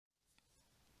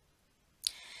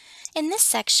In this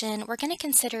section, we're going to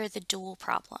consider the dual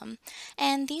problem,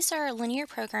 and these are linear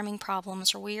programming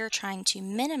problems where we are trying to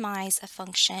minimize a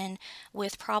function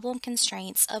with problem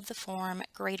constraints of the form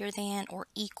greater than or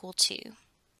equal to.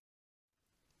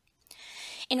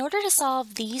 In order to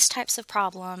solve these types of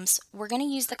problems, we're going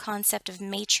to use the concept of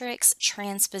matrix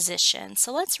transposition.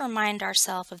 So let's remind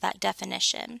ourselves of that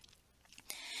definition.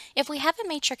 If we have a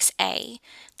matrix A,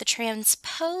 the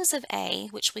transpose of A,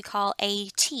 which we call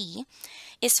AT,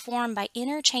 is formed by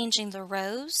interchanging the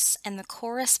rows and the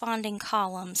corresponding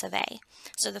columns of A.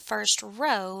 So the first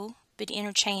row would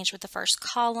interchange with the first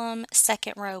column,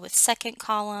 second row with second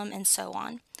column, and so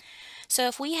on. So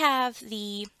if we have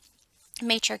the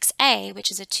matrix A,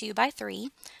 which is a 2 by 3,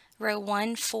 row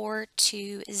 1, 4,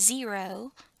 2,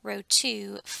 0, row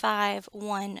 2, 5,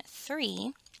 1,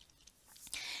 3,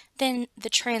 then the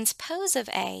transpose of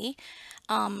A,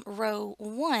 row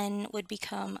 1 would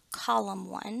become column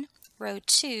 1, row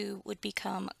 2 would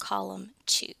become column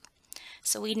 2.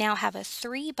 So we now have a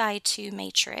 3 by 2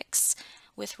 matrix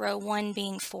with row 1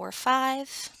 being 4,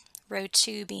 5, row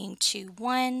 2 being 2,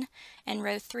 1, and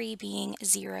row 3 being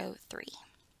 0, 3.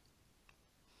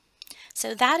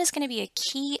 So that is going to be a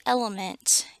key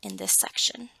element in this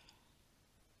section.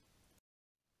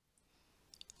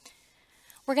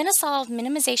 We're going to solve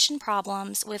minimization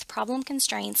problems with problem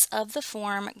constraints of the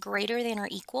form greater than or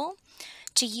equal.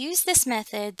 To use this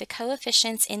method, the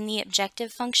coefficients in the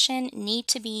objective function need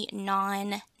to be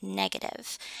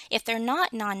non-negative. If they're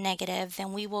not non-negative,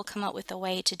 then we will come up with a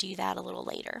way to do that a little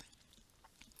later.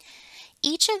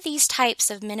 Each of these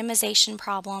types of minimization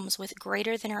problems with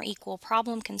greater than or equal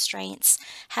problem constraints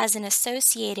has an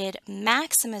associated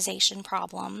maximization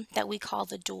problem that we call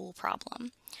the dual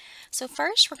problem. So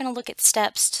first, we're going to look at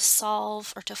steps to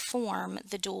solve or to form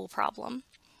the dual problem.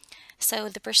 So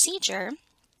the procedure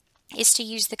is to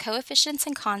use the coefficients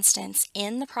and constants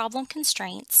in the problem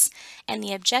constraints and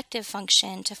the objective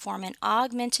function to form an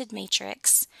augmented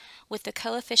matrix with the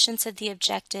coefficients of the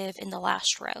objective in the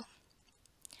last row.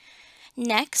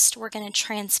 Next, we're going to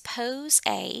transpose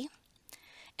A,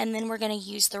 and then we're going to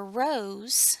use the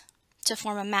rows to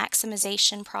form a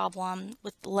maximization problem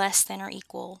with less than or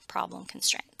equal problem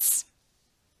constraints.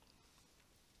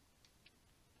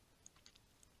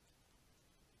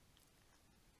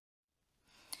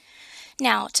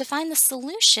 Now, to find the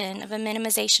solution of a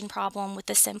minimization problem with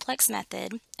the simplex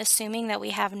method, assuming that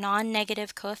we have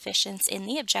non-negative coefficients in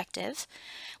the objective,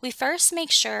 we first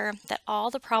make sure that all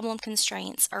the problem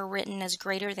constraints are written as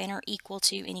greater than or equal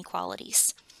to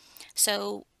inequalities.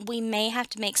 So we may have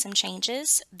to make some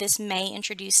changes. This may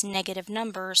introduce negative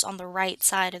numbers on the right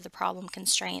side of the problem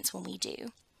constraints when we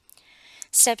do.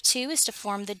 Step 2 is to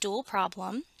form the dual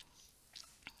problem.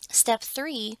 Step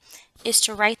 3 is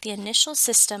to write the initial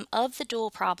system of the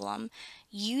dual problem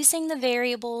using the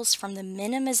variables from the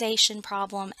minimization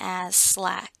problem as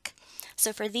slack.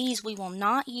 So for these, we will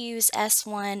not use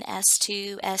S1,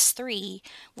 S2, S3.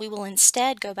 We will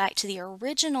instead go back to the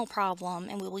original problem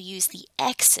and we will use the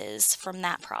x's from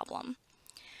that problem.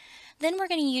 Then we're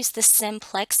going to use the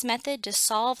simplex method to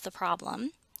solve the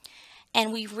problem.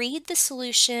 And we read the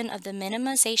solution of the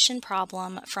minimization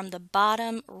problem from the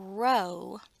bottom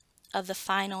row of the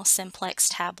final simplex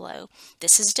tableau.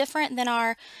 This is different than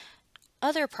our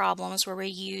other problems where we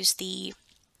use the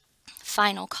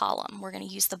final column. We're going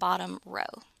to use the bottom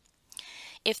row.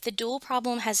 If the dual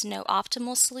problem has no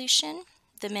optimal solution,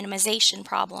 the minimization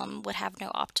problem would have no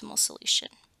optimal solution.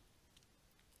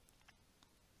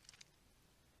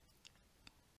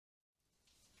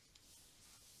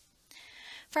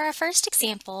 For our first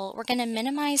example, we're going to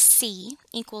minimize C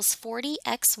equals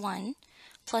 40x1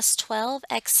 plus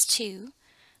 12x2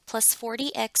 plus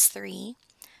 40x3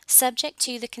 subject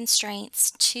to the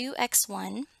constraints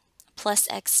 2x1 plus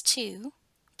x2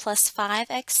 plus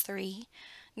 5x3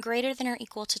 greater than or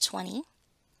equal to 20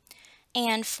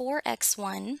 and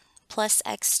 4x1 plus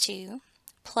x2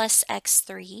 plus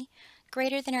x3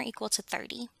 greater than or equal to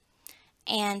 30.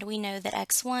 And we know that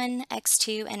x1,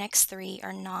 x2, and x3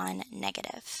 are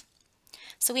non-negative.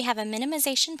 So we have a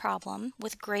minimization problem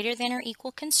with greater than or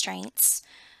equal constraints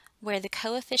where the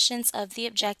coefficients of the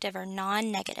objective are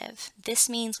non-negative. This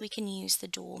means we can use the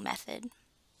dual method.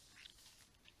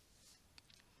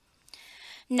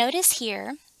 Notice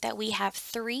here that we have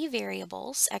 3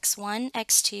 variables, x1,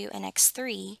 x2, and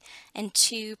x3, and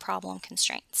 2 problem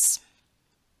constraints.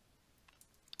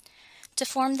 To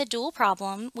form the dual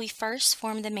problem, we first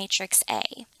form the matrix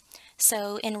A.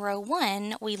 So in row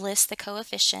 1, we list the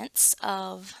coefficients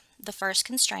of the first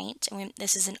constraint, and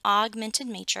this is an augmented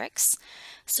matrix.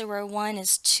 So row 1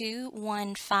 is 2,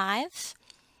 1, 5,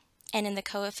 and in the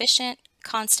coefficient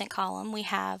constant column we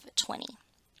have 20.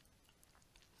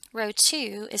 Row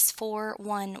 2 is 4,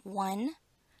 1, 1,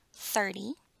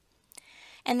 30.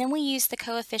 And then we use the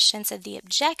coefficients of the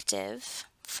objective,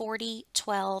 40,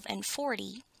 12, and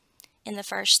 40, in the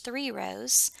first 3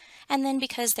 rows. And then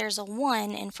because there's a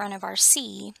 1 in front of our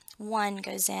C, 1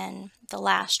 goes in the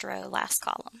last row, last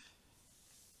column.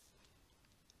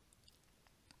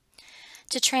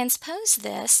 To transpose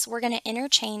this, we're going to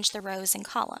interchange the rows and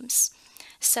columns.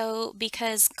 So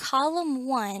because column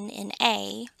 1 in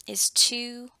A is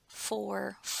 2,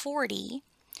 4, 40,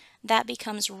 that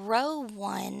becomes row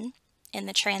 1 in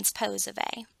the transpose of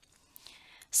A.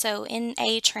 So in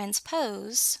A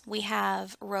transpose, we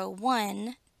have row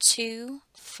 1, 2,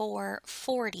 4,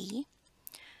 40,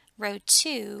 row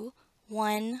 2,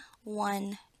 1,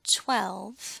 1,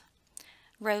 12,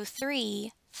 row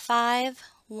 3, 5,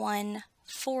 1,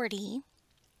 40,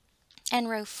 and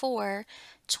row 4,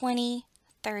 20,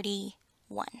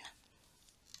 31.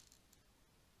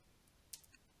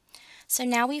 So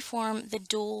now we form the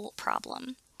dual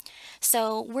problem.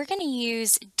 So we're going to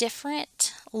use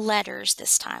different letters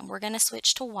this time. We're going to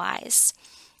switch to y's.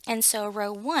 And so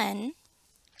row 1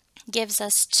 gives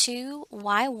us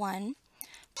 2y1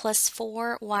 plus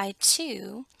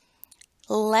 4y2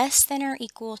 less than or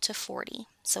equal to 40.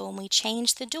 So when we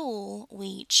change the dual,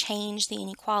 we change the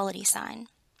inequality sign.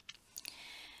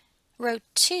 Row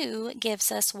 2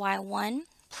 gives us y1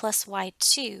 plus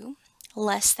y2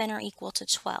 less than or equal to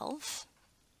 12.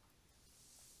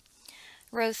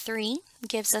 Row 3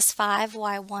 gives us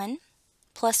 5y1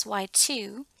 plus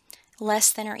y2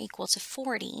 less than or equal to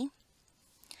 40.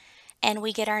 And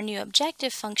we get our new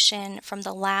objective function from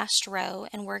the last row,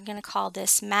 and we're going to call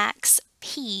this max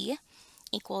p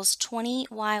equals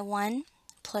 20y1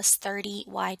 plus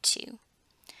 30y2.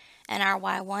 And our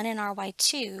y1 and our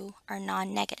y2 are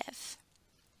non-negative.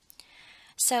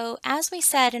 So as we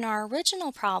said in our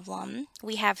original problem,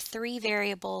 we have 3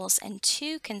 variables and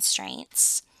 2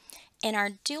 constraints. In our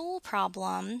dual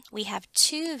problem, we have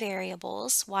 2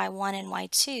 variables, y1 and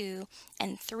y2,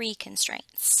 and 3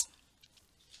 constraints.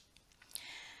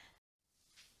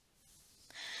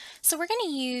 So we're going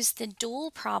to use the dual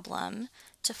problem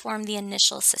to form the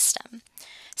initial system.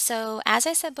 So as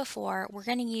I said before, we're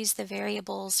going to use the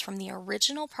variables from the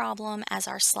original problem as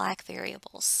our slack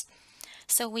variables.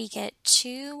 So we get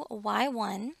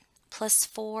 2y1 plus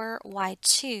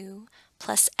 4y2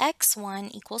 plus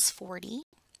x1 equals 40.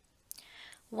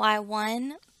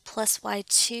 y1 plus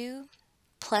y2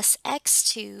 plus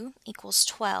x2 equals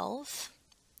 12.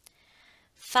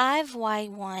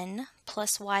 5y1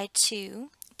 plus y2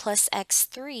 plus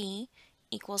x3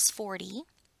 equals 40.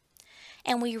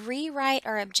 And we rewrite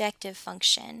our objective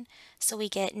function. So we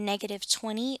get negative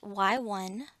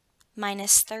 20y1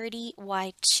 minus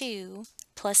 30y2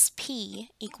 plus p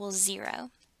equals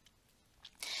 0.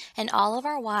 And all of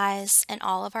our y's and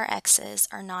all of our x's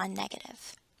are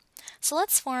non-negative. So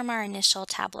let's form our initial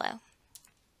tableau.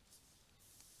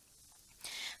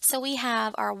 So we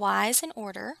have our y's in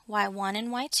order, y1 and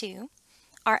y2.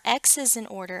 Our x's in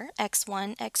order,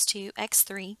 x1, x2,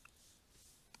 x3.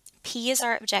 P is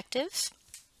our objective.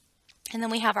 And then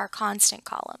we have our constant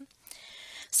column.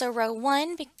 So row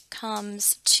 1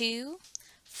 becomes 2,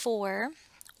 4,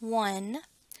 1,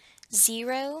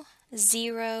 0,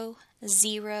 0,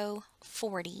 0,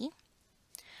 40.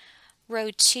 Row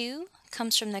 2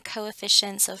 comes from the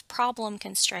coefficients of problem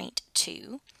constraint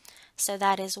 2. So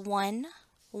that is 1,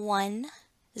 1,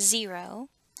 0,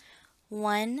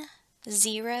 1,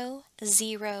 0,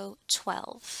 0,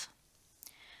 12.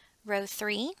 Row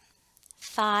 3,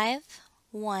 5,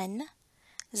 1,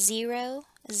 0,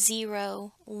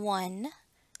 0, 1,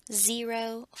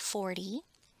 0, 40.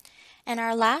 And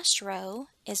our last row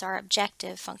is our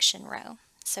objective function row.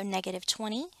 So negative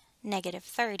 20, negative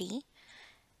 30,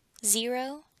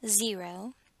 0,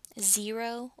 0,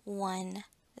 0, 1,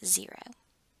 0.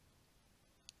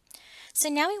 So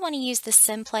now we want to use the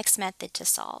simplex method to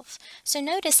solve. So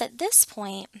notice at this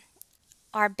point,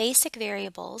 our basic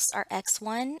variables are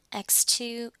x1,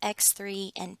 x2,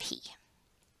 x3, and p.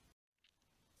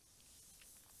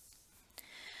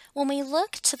 When we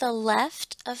look to the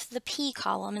left of the p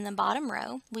column in the bottom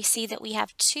row, we see that we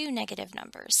have 2 negative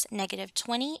numbers, negative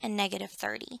 20 and negative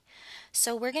 30.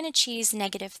 So we're going to choose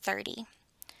negative 30.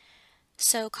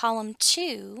 So column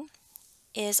 2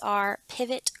 is our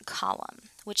pivot column,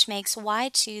 which makes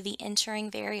y2 the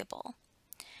entering variable.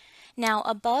 Now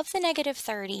above the negative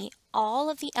 30, all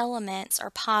of the elements are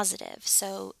positive,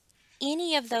 so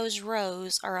any of those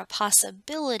rows are a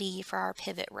possibility for our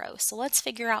pivot row. So let's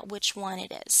figure out which one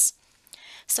it is.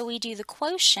 So we do the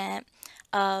quotient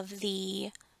of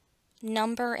the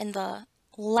number in the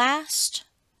last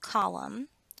column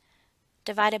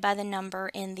divided by the number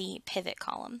in the pivot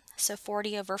column. So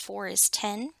 40 over 4 is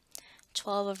 10,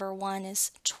 12 over 1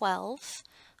 is 12,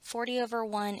 40 over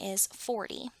 1 is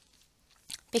 40.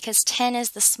 Because 10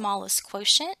 is the smallest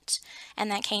quotient,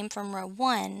 and that came from row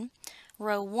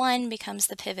 1 becomes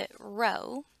the pivot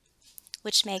row,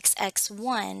 which makes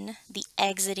x1 the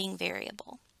exiting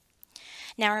variable.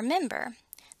 Now remember,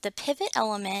 the pivot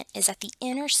element is at the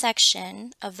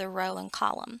intersection of the row and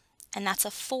column, and that's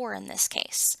a 4 in this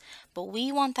case, but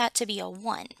we want that to be a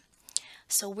 1.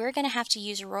 So we're going to have to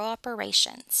use row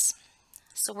operations.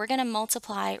 So we're going to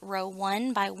multiply row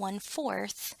 1 by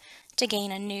 1/4 to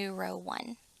gain a new row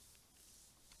 1.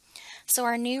 So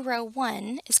our new row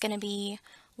 1 is going to be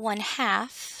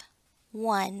 1/2,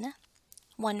 1,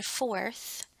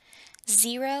 1/4,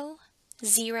 0,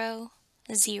 0,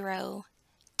 0,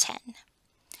 10.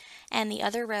 And the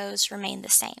other rows remain the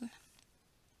same.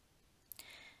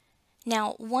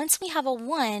 Now, once we have a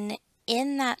 1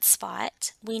 in that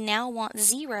spot, we now want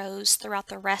zeros throughout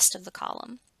the rest of the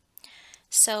column.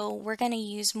 So we're going to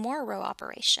use more row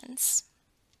operations.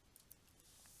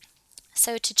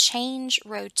 So to change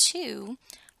row 2,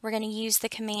 we're going to use the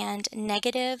command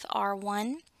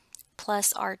 -R1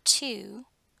 plus R2.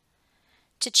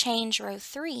 To change row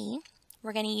 3,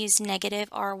 we're going to use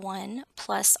 -R1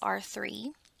 plus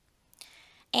R3.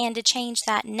 And to change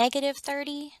that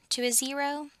 -30 to a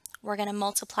 0, we're going to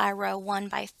multiply row 1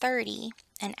 by 30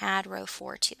 and add row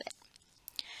 4 to it.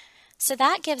 So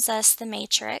that gives us the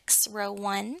matrix. Row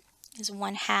 1 is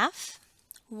 1/2,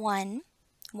 1,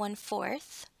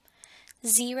 1/4,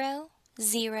 0,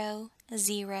 0,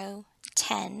 0,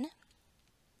 10.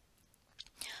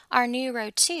 Our new row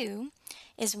 2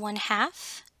 is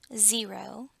 1/2,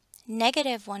 0,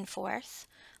 -1/4,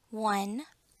 1,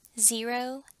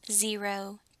 0,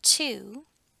 0, 2.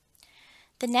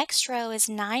 The next row is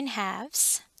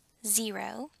 9/2,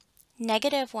 0,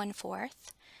 -1/4,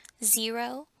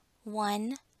 0,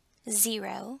 1,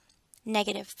 0,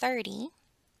 -30.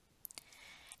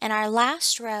 And our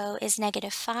last row is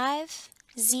 -5,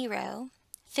 0,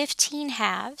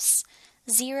 15/2,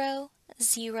 0,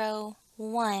 0,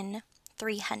 1,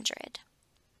 300.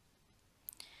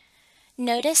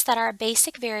 Notice that our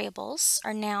basic variables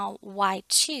are now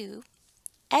y2,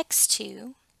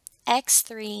 x2,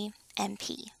 x3, and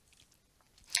p.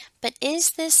 But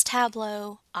is this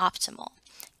tableau optimal?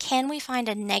 Can we find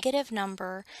a negative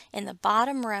number in the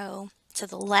bottom row to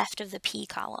the left of the p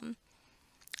column?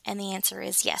 And the answer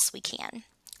is yes, we can.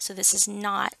 So this is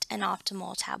not an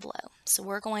optimal tableau. So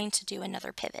we're going to do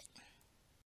another pivot.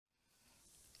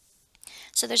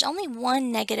 So there's only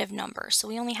one negative number, so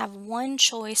we only have one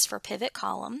choice for pivot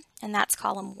column, and that's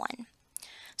column 1.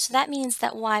 So that means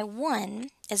that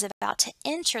y1 is about to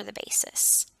enter the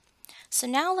basis. So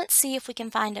now let's see if we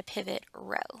can find a pivot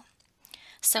row.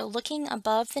 So looking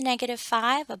above the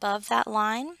 -5, above that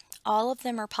line, all of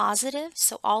them are positive,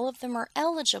 so all of them are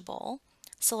eligible.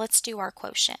 So let's do our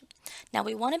quotient. Now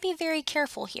we want to be very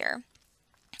careful here.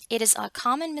 It is a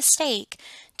common mistake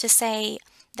to say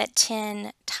that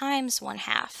 10 times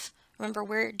 1/2. Remember,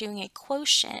 we're doing a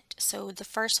quotient, so the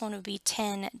first one would be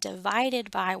 10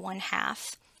 divided by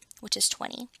 1/2, which is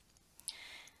 20.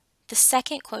 The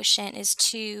second quotient is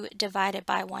 2 divided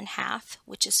by 1/2,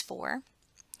 which is 4.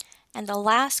 And the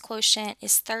last quotient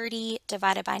is 30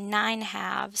 divided by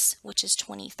 9/2, which is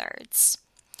 20/3.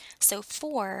 So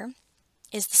 4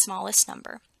 is the smallest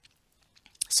number.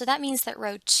 So that means that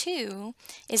row 2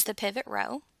 is the pivot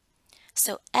row.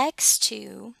 So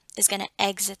x2 is going to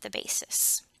exit the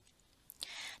basis.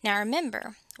 Now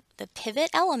remember, the pivot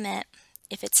element,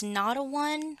 if it's not a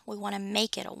 1, we want to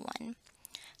make it a 1.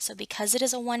 So because it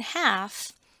is a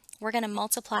 1/2, we're going to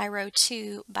multiply row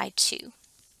 2 by 2.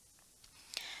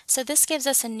 So this gives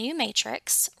us a new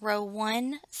matrix. Row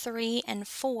 1, 3, and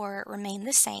 4 remain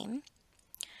the same.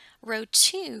 Row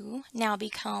 2 now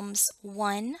becomes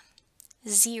 1,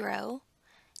 0,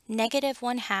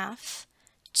 -1/2,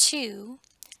 2,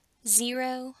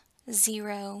 0,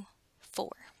 0,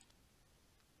 4.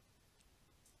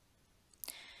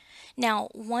 Now,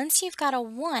 once you've got a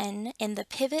 1 in the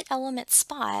pivot element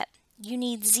spot, you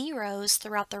need zeros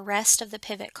throughout the rest of the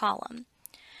pivot column.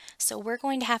 So we're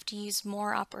going to have to use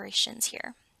more operations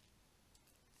here.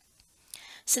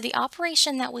 So the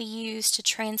operation that we use to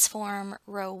transform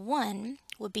row 1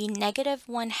 would be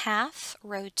 -1/2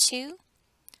 row 2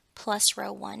 plus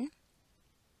row 1.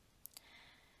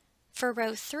 For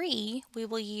row 3, we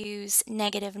will use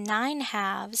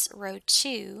 -9/2 row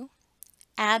 2,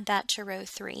 add that to row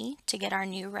 3 to get our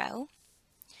new row.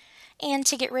 And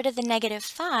to get rid of the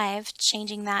 -5,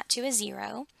 changing that to a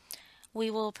 0, we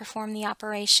will perform the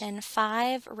operation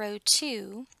 5 row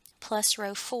 2 plus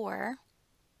row 4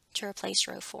 to replace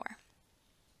row 4.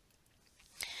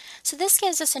 So this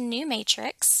gives us a new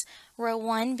matrix, row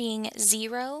 1 being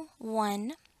 0,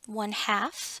 1, 1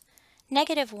 half,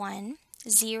 negative 1,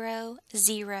 0,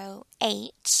 0,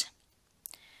 8.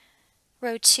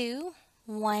 Row 2,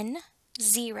 1,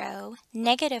 0,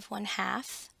 negative 1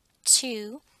 half,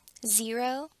 2,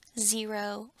 0,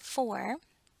 0, 4.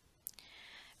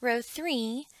 Row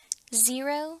 3,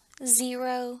 0,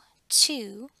 0,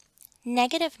 2,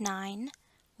 negative 9,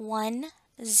 1,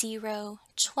 0,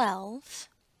 12.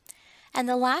 And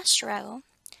the last row,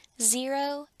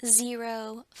 0,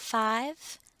 0,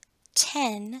 5,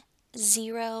 10,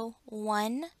 0,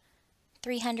 1,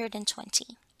 320.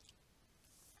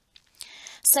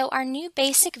 So our new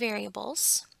basic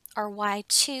variables are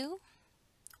y2,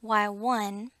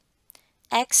 y1,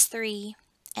 x3,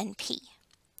 and p.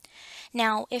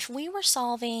 Now, if we were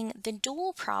solving the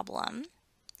dual problem,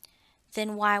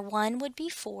 then y1 would be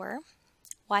 4,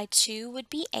 y2 would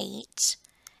be 8,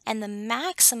 and the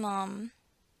maximum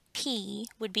p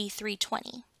would be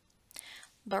 320.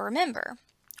 But remember,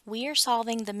 we are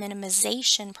solving the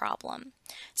minimization problem,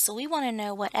 so we want to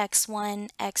know what x1,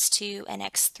 x2, and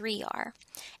x3 are.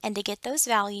 And to get those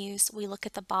values, we look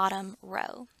at the bottom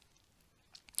row.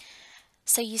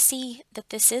 So you see that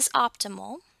this is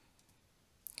optimal.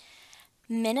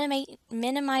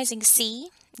 Minimizing c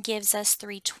gives us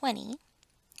 320.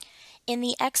 In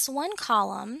the x1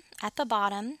 column at the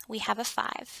bottom, we have a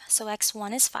 5, so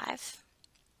x1 is 5.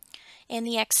 In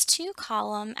the x2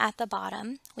 column at the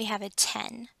bottom, we have a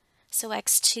 10, so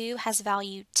x2 has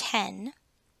value 10.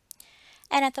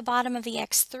 And at the bottom of the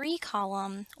x3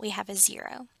 column, we have a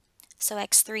 0, so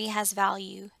x3 has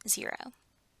value 0.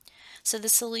 So the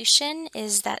solution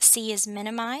is that c is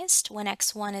minimized when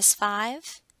x1 is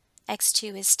 5,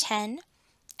 x2 is 10,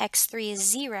 x3 is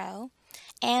 0,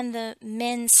 and the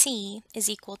min c is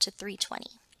equal to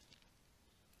 320.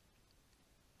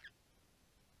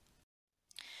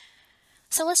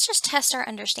 So let's just test our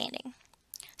understanding.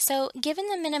 So given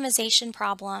the minimization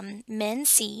problem, min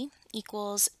c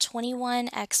equals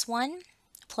 21x1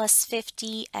 plus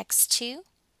 50x2,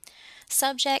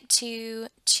 subject to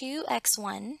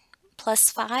 2x1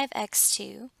 plus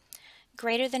 5x2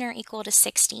 greater than or equal to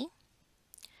 60,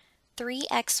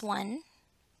 3x1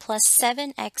 plus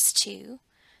 7x2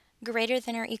 greater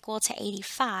than or equal to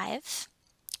 85,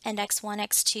 and x1,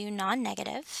 x2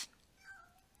 non-negative.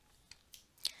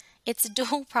 Its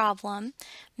dual problem,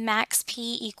 max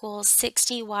p equals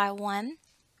 60y1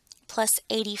 plus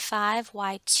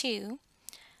 85y2,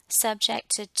 subject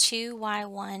to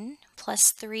 2y1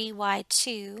 plus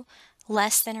 3y2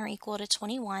 less than or equal to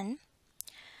 21,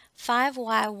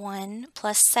 5y1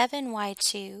 plus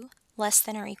 7y2 less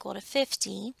than or equal to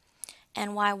 50,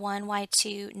 and y1,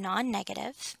 y2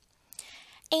 non-negative.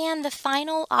 And the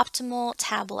final optimal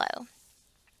tableau,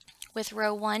 with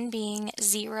row 1 being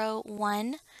 0,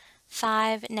 1,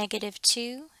 5, negative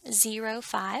 2, 0,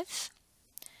 5.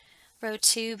 Row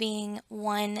 2 being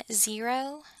 1,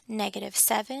 0, negative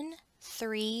 7,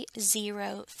 3,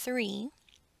 0, 3.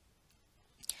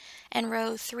 And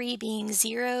row 3 being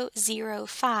 0, 0,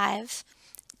 5,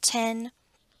 10,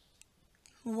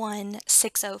 1,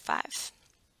 6, 0, 5.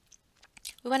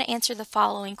 We want to answer the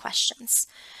following questions.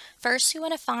 First, we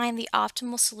want to find the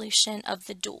optimal solution of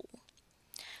the dual.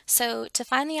 So to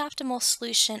find the optimal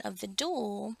solution of the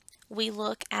dual, we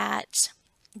look at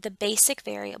the basic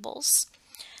variables.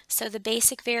 So the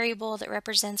basic variable that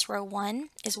represents row 1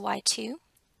 is y2.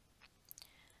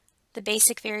 The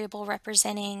basic variable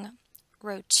representing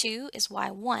row 2 is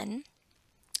y1.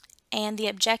 And the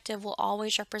objective will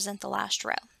always represent the last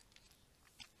row.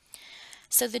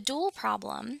 So the dual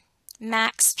problem,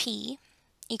 max p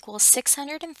equals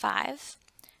 605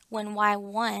 when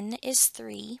y1 is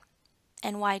 3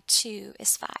 and y2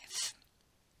 is 5.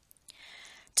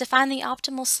 To find the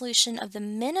optimal solution of the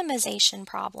minimization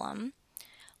problem,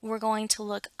 we're going to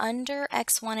look under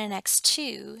x1 and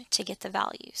x2 to get the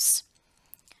values.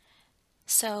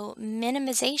 So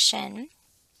minimization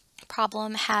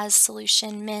problem has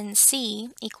solution min c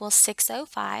equals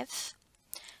 605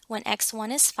 when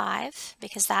x1 is 5,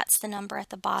 because that's the number at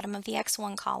the bottom of the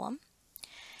x1 column,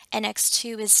 and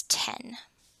x2 is 10.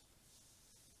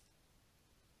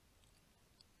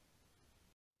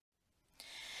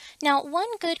 Now, one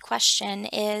good question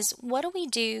is, what do we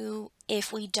do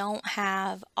if we don't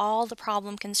have all the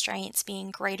problem constraints being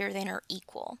greater than or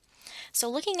equal? So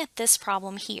looking at this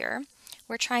problem here,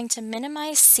 we're trying to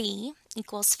minimize c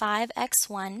equals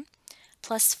 5x1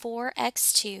 plus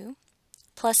 4x2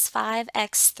 plus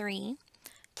 5x3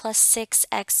 plus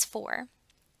 6x4,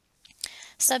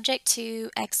 subject to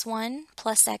x1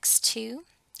 plus x2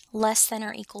 less than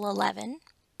or equal 11,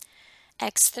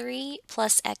 x3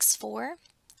 plus x4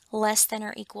 less than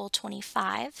or equal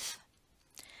 25,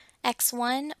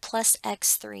 x1 plus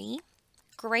x3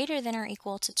 greater than or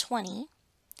equal to 20,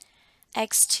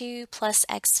 x2 plus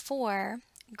x4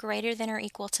 greater than or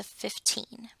equal to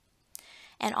 15,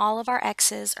 and all of our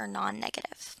x's are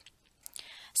non-negative.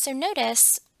 So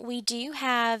notice we do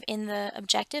have in the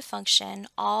objective function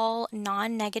all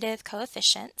non-negative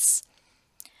coefficients.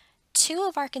 Two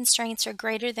of our constraints are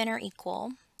greater than or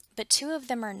equal, but two of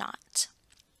them are not.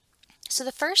 So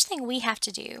the first thing we have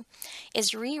to do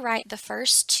is rewrite the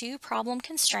first two problem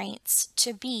constraints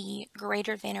to be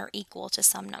greater than or equal to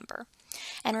some number.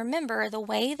 And remember, the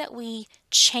way that we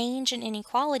change an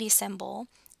inequality symbol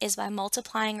is by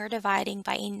multiplying or dividing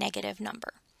by a negative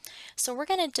number. So we're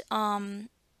going to,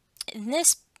 in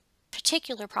this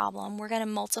particular problem, we're going to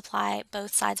multiply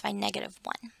both sides by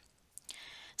 -1.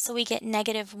 So we get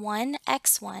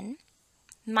 -1x1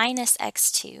 minus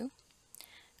x2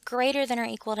 greater than or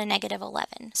equal to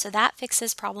 -11. So that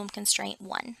fixes problem constraint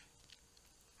 1.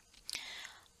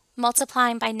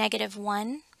 Multiplying by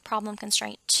 -1, problem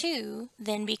constraint 2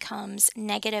 then becomes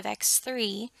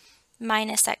 -x3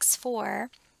 minus x4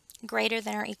 greater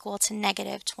than or equal to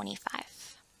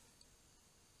 -25.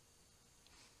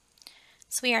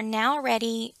 So we are now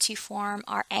ready to form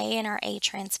our A and our A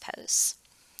transpose.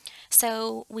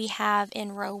 So we have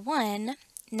in row 1,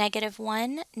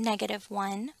 -1,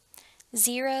 -1,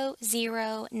 0,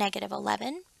 0,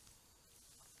 -11.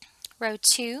 Row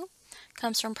 2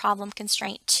 comes from problem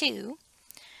constraint 2.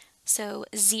 So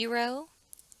 0,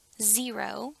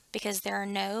 0, because there are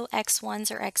no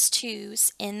x1s or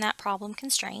x2s in that problem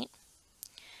constraint.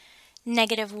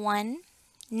 -1,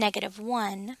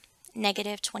 -1,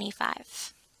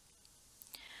 -25.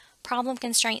 Problem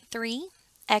constraint 3,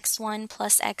 x1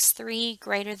 plus x3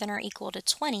 greater than or equal to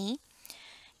 20,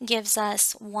 gives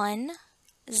us 1,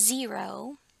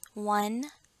 0,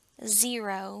 1,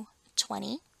 0,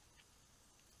 20.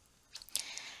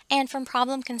 And from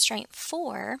problem constraint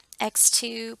 4,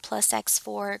 x2 plus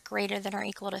x4 greater than or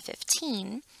equal to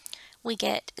 15, we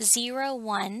get 0,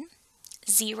 1,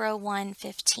 0, 1,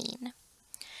 15.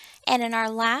 And in our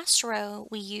last row,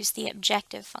 we use the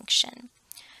objective function.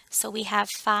 So we have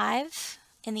 5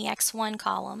 in the x1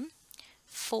 column,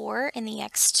 4 in the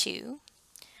x2,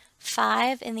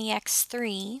 5 in the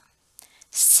x3,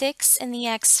 6 in the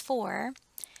x4,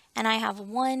 and I have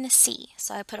 1c,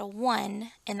 so I put a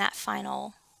 1 in that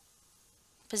final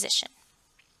position.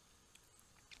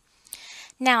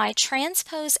 Now I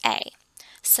transpose A,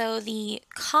 so the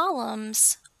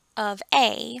columns of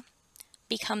A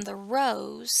become the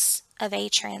rows of A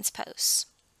transpose.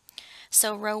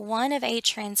 So row 1 of A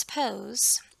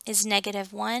transpose is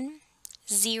 -1,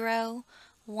 0,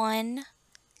 1,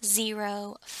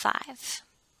 0, 5.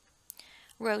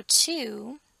 Row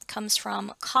 2 comes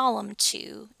from column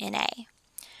 2 in A.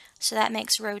 So that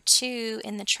makes row 2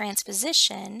 in the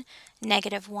transposition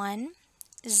 -1,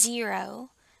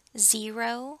 0,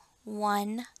 0,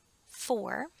 1,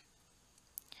 4.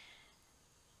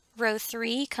 Row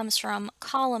 3 comes from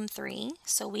column 3,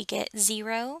 so we get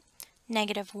 0,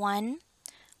 -1,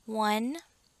 1,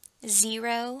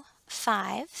 0,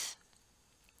 5.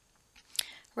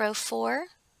 Row 4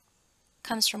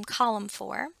 comes from column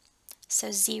 4,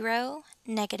 so 0,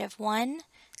 -1,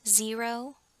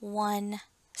 0, 1,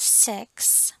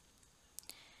 6.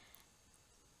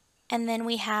 And then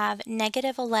we have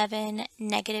 -11,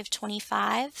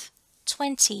 -25,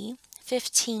 20,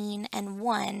 15, and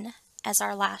 1 as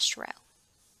our last row.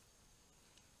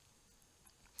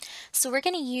 So we're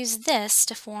going to use this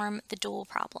to form the dual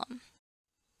problem.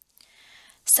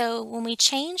 So when we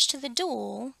change to the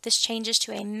dual, this changes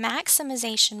to a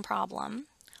maximization problem.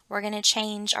 We're going to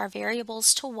change our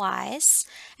variables to y's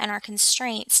and our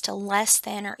constraints to less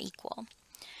than or equal.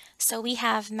 So we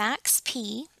have max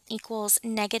p equals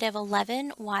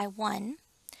 -11y1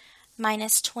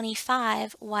 minus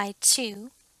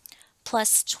 25y2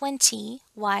 plus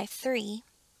 20y3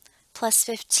 plus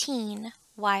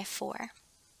 15y4.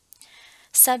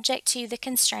 Subject to the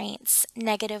constraints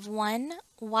 -1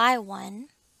 y1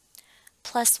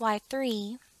 plus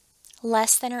y3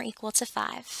 less than or equal to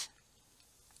 5.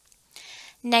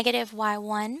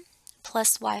 -y1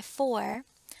 plus y4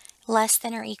 less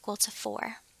than or equal to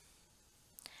 4.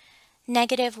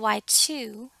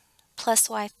 -y2 plus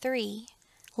y3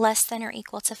 less than or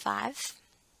equal to 5.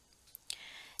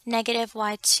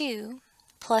 -y2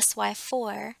 plus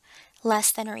y4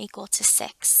 less than or equal to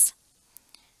 6.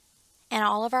 And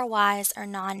all of our y's are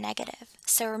non-negative.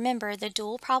 So remember, the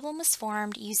dual problem was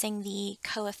formed using the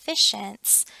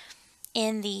coefficients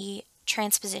in the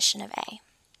transposition of A.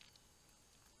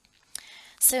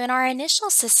 So in our initial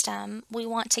system, we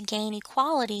want to gain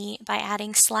equality by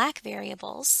adding slack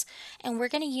variables, and we're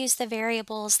going to use the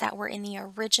variables that were in the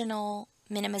original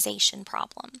minimization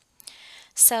problem.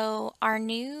 So our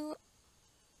new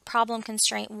problem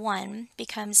constraint 1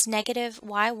 becomes negative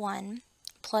y1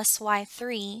 plus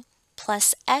y3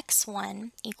 plus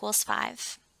x1 equals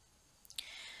 5.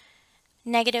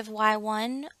 Negative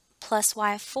y1 plus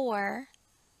y4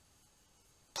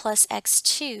 plus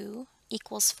x2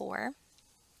 equals 4.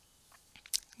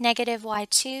 Negative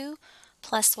y2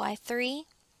 plus y3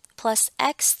 plus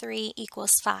x3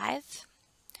 equals 5.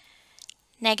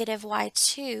 Negative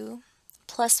y2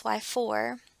 plus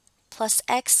y4 plus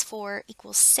x4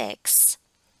 equals 6.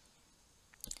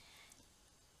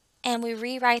 And we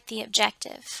rewrite the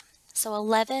objective. So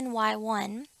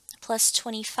 11y1 plus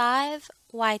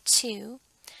 25y2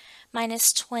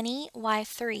 minus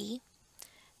 20y3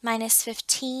 minus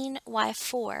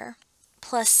 15y4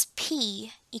 plus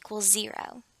p equals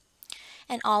 0.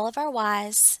 And all of our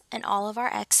y's and all of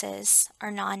our x's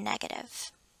are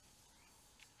non-negative.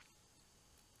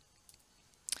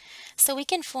 So we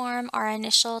can form our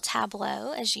initial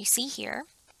tableau as you see here.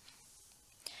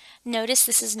 Notice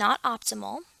this is not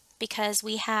optimal because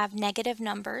we have negative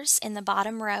numbers in the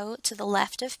bottom row to the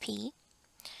left of p.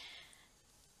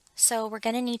 So we're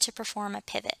going to need to perform a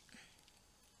pivot.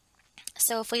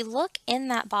 So if we look in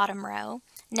that bottom row,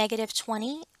 negative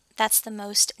 20, that's the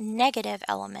most negative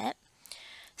element.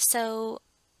 So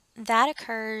that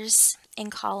occurs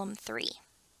in column 3.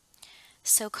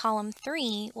 So column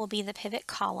 3 will be the pivot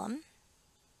column.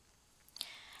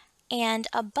 And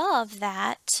above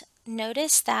that,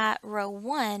 notice that row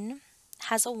 1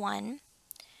 has a 1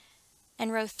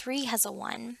 and row 3 has a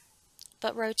 1,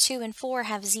 but row 2 and 4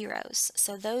 have zeros,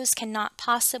 so those cannot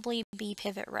possibly be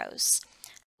pivot rows.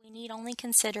 We need only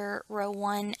consider row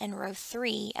 1 and row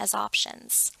 3 as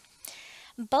options.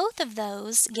 Both of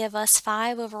those give us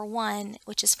 5 over 1,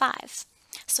 which is 5.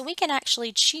 So we can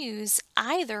actually choose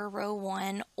either row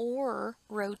 1 or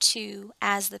row 2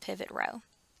 as the pivot row.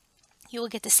 You will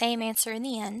get the same answer in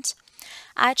the end.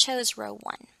 I chose row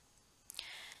 1.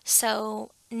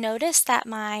 So notice that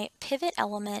my pivot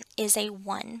element is a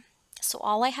 1. So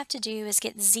all I have to do is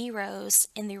get zeros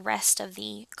in the rest of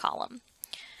the column.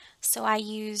 So I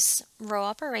use row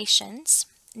operations,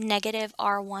 negative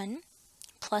R1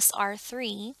 plus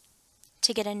R3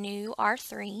 to get a new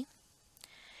R3,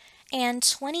 and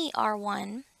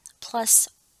 20R1 plus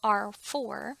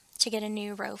R4 to get a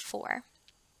new row 4.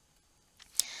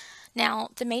 Now,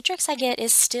 the matrix I get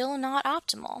is still not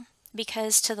optimal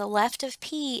because to the left of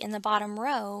P in the bottom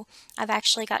row, I've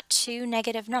actually got two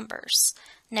negative numbers,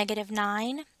 negative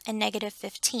 9 and negative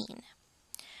 15.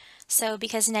 So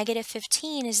because negative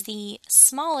 15 is the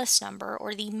smallest number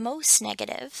or the most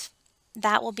negative,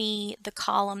 that will be the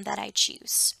column that I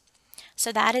choose.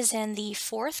 So that is in the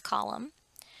fourth column.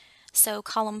 So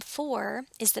column 4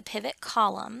 is the pivot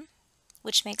column,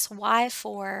 which makes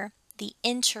y4 the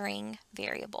entering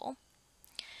variable.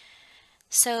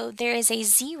 So there is a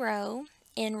 0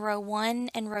 in row 1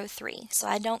 and row 3, so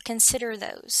I don't consider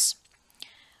those.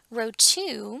 Row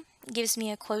 2 gives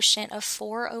me a quotient of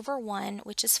 4 over 1,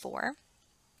 which is 4.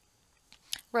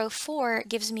 Row 4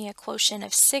 gives me a quotient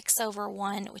of 6 over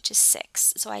 1, which is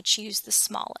 6, so I choose the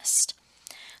smallest.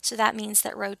 So that means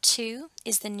that row 2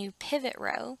 is the new pivot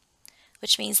row,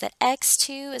 which means that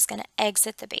x2 is going to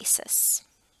exit the basis.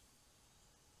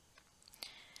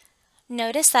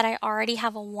 Notice that I already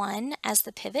have a 1 as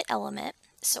the pivot element,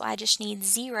 so I just need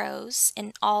zeros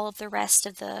in all of the rest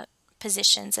of the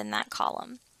positions in that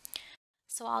column.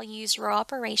 So I'll use row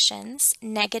operations,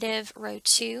 negative row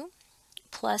 2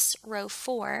 plus row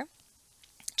 4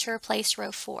 to replace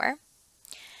row 4,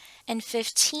 and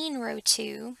 15 row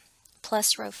 2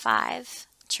 plus row 5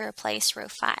 to replace row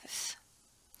 5.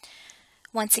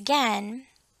 Once again,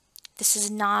 this is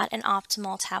not an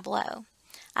optimal tableau.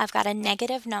 I've got a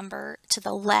negative number to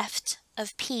the left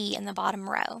of P in the bottom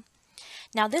row.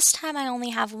 Now this time I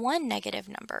only have one negative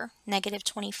number, negative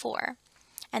 24,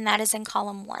 and that is in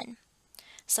column 1.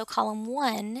 So column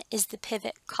 1 is the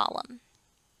pivot column.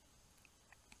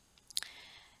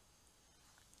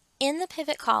 In the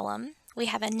pivot column, we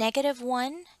have a negative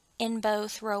 1 in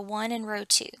both row 1 and row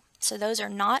 2. So those are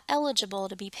not eligible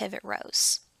to be pivot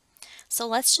rows. So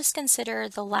let's just consider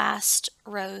the last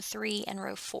row 3 and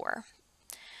row 4.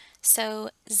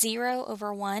 So 0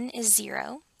 over 1 is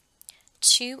 0,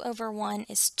 2 over 1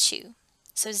 is 2.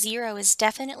 So 0 is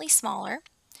definitely smaller,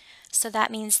 so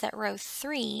that means that row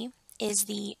 3 is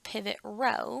the pivot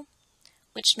row,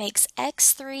 which makes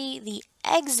x3 the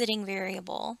exiting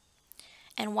variable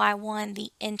and y1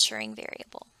 the entering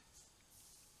variable.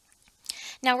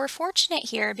 Now we're fortunate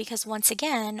here because once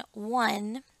again,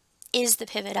 1 is the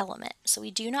pivot element, so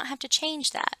we do not have to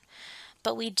change that,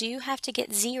 but we do have to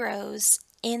get zeros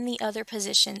in the other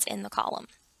positions in the column.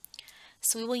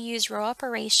 So we will use row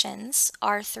operations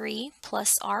R3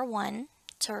 plus R1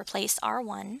 to replace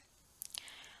R1,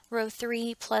 row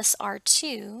 3 plus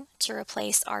R2 to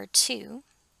replace R2,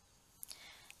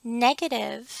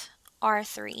 negative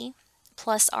R3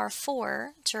 plus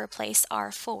R4 to replace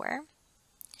R4,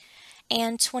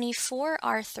 and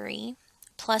 24R3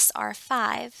 plus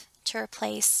R5 to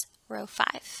replace row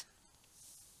 5.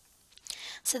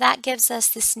 So that gives us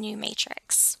this new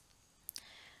matrix.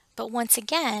 But once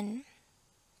again,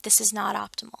 this is not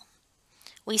optimal.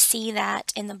 We see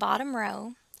that in the bottom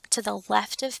row, to the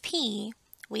left of P,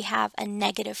 we have a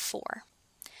 -4,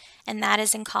 and that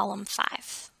is in column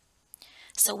 5.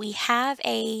 So we have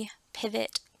a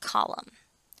pivot column.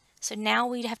 So now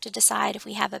we'd have to decide if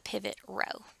we have a pivot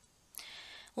row.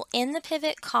 Well, in the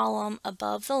pivot column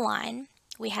above the line,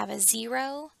 we have a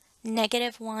 0,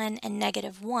 -1, and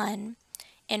 -1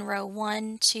 in row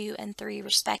 1, 2, and 3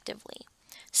 respectively.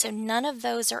 So none of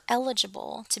those are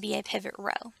eligible to be a pivot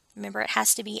row. Remember, it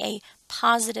has to be a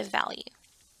positive value.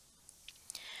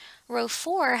 Row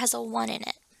 4 has a 1 in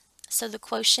it, so the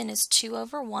quotient is 2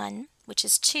 over 1, which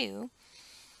is 2.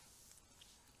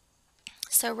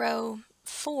 So row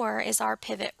 4 is our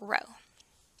pivot row.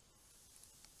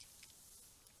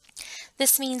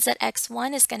 This means that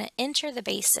x1 is going to enter the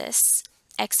basis,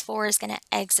 x4 is going to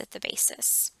exit the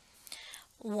basis.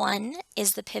 1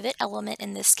 is the pivot element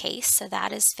in this case, so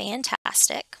that is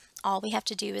fantastic. All we have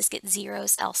to do is get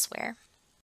zeros elsewhere.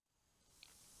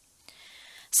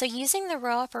 So using the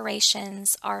row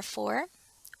operations R4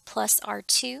 plus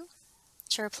R2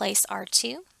 to replace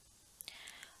R2,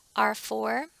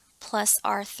 R4 plus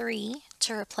R3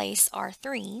 to replace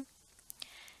R3,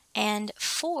 and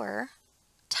 4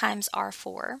 times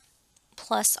R4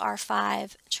 plus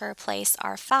R5 to replace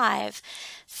R5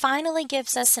 finally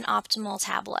gives us an optimal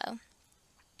tableau.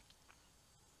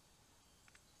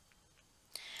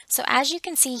 So as you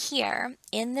can see here,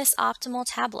 in this optimal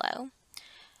tableau,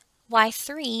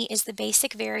 Y3 is the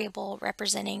basic variable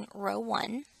representing row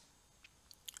 1,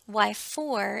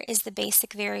 Y4 is the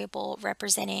basic variable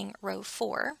representing row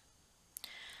 4,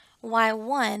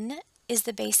 Y1 is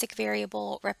the basic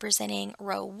variable representing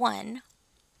row 1,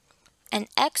 and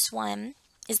X1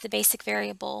 is the basic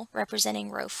variable representing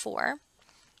row 4.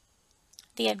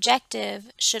 The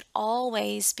objective should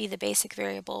always be the basic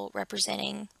variable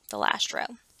representing the last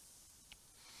row.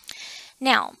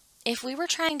 Now, if we were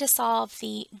trying to solve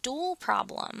the dual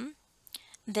problem,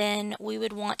 then we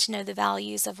would want to know the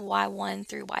values of Y1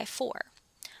 through Y4.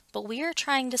 But we are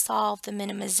trying to solve the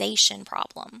minimization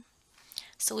problem.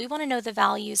 So we want to know the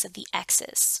values of the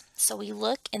x's. So we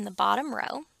look in the bottom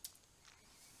row,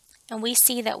 and we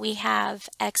see that we have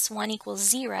x1 equals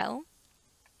 0,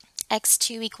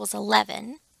 x2 equals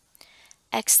 11,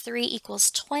 x3 equals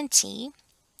 20,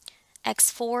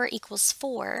 x4 equals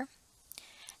 4,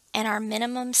 and our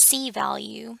minimum C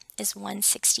value is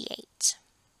 168.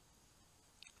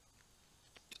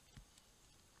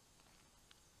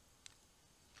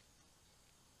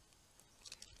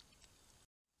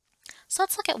 So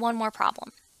let's look at one more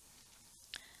problem.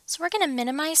 So we're going to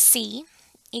minimize C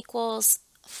equals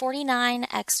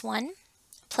 49x1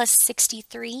 plus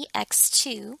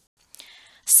 63x2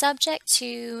 subject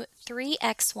to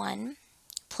 3x1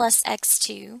 plus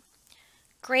x2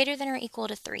 greater than or equal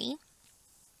to 3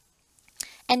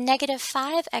 and negative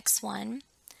 5x1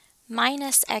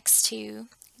 minus x2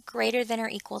 greater than or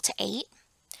equal to 8,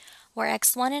 where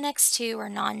x1 and x2 are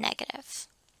non-negative.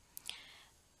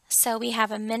 So we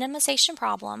have a minimization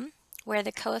problem where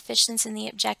the coefficients in the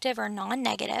objective are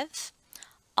non-negative.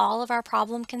 All of our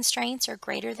problem constraints are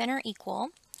greater than or equal,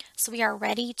 so we are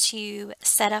ready to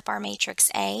set up our matrix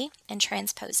A and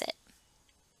transpose it.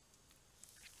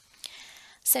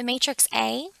 So matrix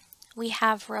A, we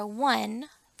have row 1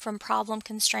 from problem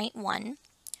constraint 1,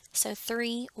 so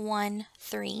 3, 1,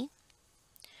 3.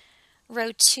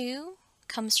 Row 2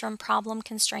 comes from problem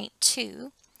constraint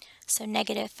 2, so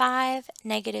negative 5,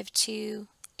 negative 2,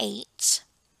 8.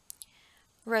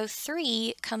 Row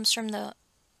 3 comes from the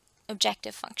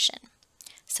objective function,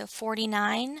 so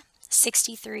 49,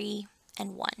 63,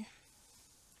 and 1.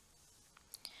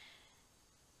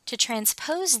 To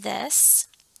transpose this,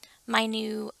 my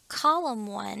new column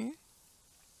 1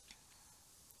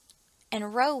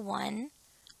 and row 1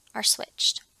 are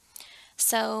switched.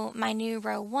 So my new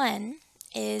row 1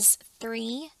 is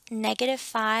 3, negative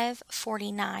 5,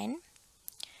 49.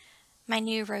 My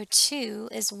new row 2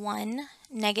 is 1,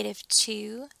 negative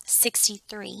 2,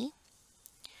 63.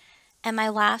 and my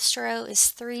last row is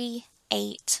 3,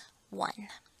 8, 1.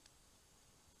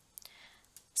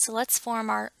 So let's form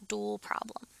our dual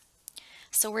problem.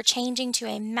 So we're changing to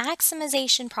a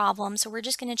maximization problem, so we're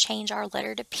just going to change our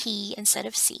letter to P instead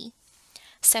of C.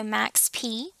 So max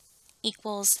P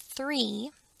equals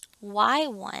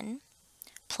 3y1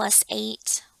 plus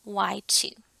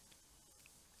 8y2.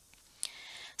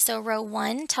 So row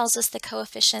 1 tells us the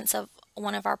coefficients of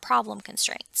one of our problem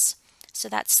constraints. So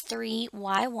that's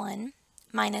 3y1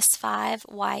 minus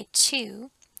 5y2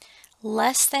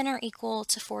 less than or equal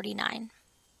to 49.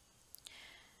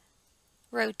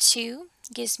 Row 2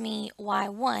 gives me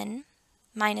y1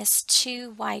 minus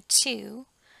 2y2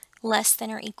 less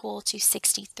than or equal to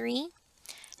 63,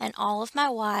 and all of my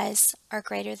y's are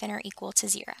greater than or equal to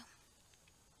 0.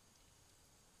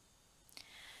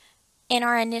 In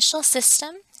our initial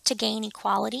system, to gain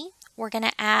equality, we're going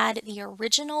to add the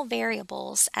original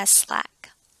variables as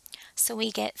slack. So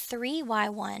we get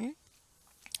 3y1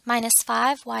 minus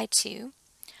 5y2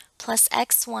 plus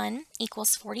x1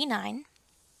 equals 49,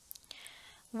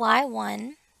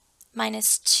 y1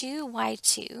 minus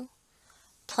 2y2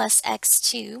 plus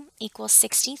x2 equals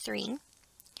 63,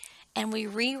 and we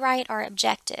rewrite our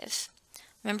objective.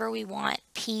 Remember, we want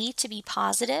p to be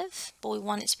positive, but we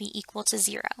want it to be equal to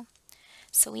 0.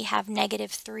 So we have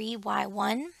negative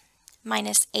 3y1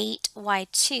 minus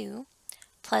 8y2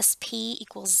 plus p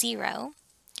equals 0,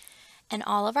 and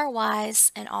all of our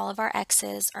y's and all of our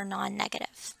x's are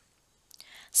non-negative.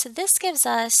 So this gives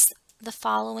us the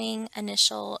following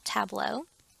initial tableau.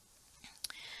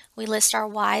 We list our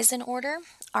y's in order,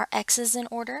 our x's in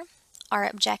order, our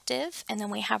objective, and then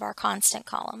we have our constant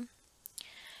column.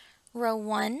 Row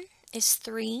 1 is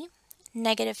 3,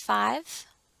 negative 5,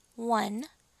 1,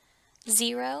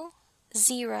 0,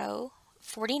 0,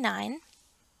 49.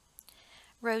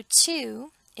 Row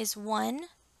 2 is 1,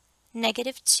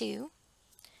 negative 2,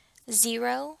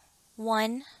 0,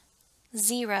 1,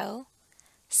 0,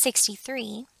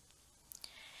 63.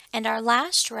 And our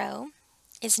last row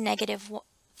is negative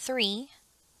 3,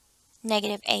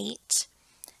 negative 8,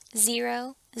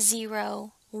 0,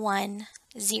 0, 1,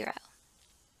 0.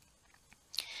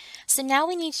 So now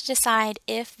we need to decide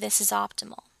if this is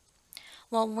optimal.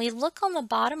 Well, when we look on the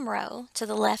bottom row to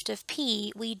the left of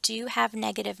P, we do have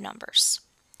negative numbers.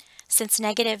 Since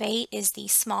negative 8 is the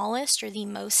smallest or the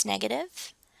most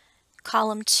negative,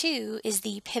 column 2 is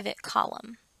the pivot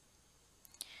column.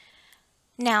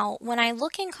 Now, when I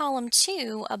look in column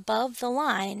 2 above the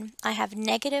line, I have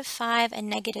negative 5 and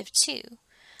negative 2.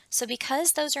 So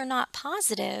because those are not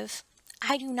positive,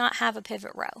 I do not have a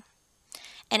pivot row.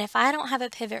 And if I don't have a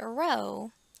pivot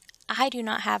row, I do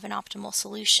not have an optimal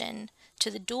solution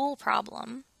to the dual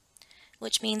problem,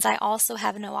 which means I also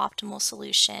have no optimal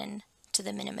solution to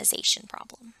the minimization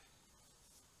problem.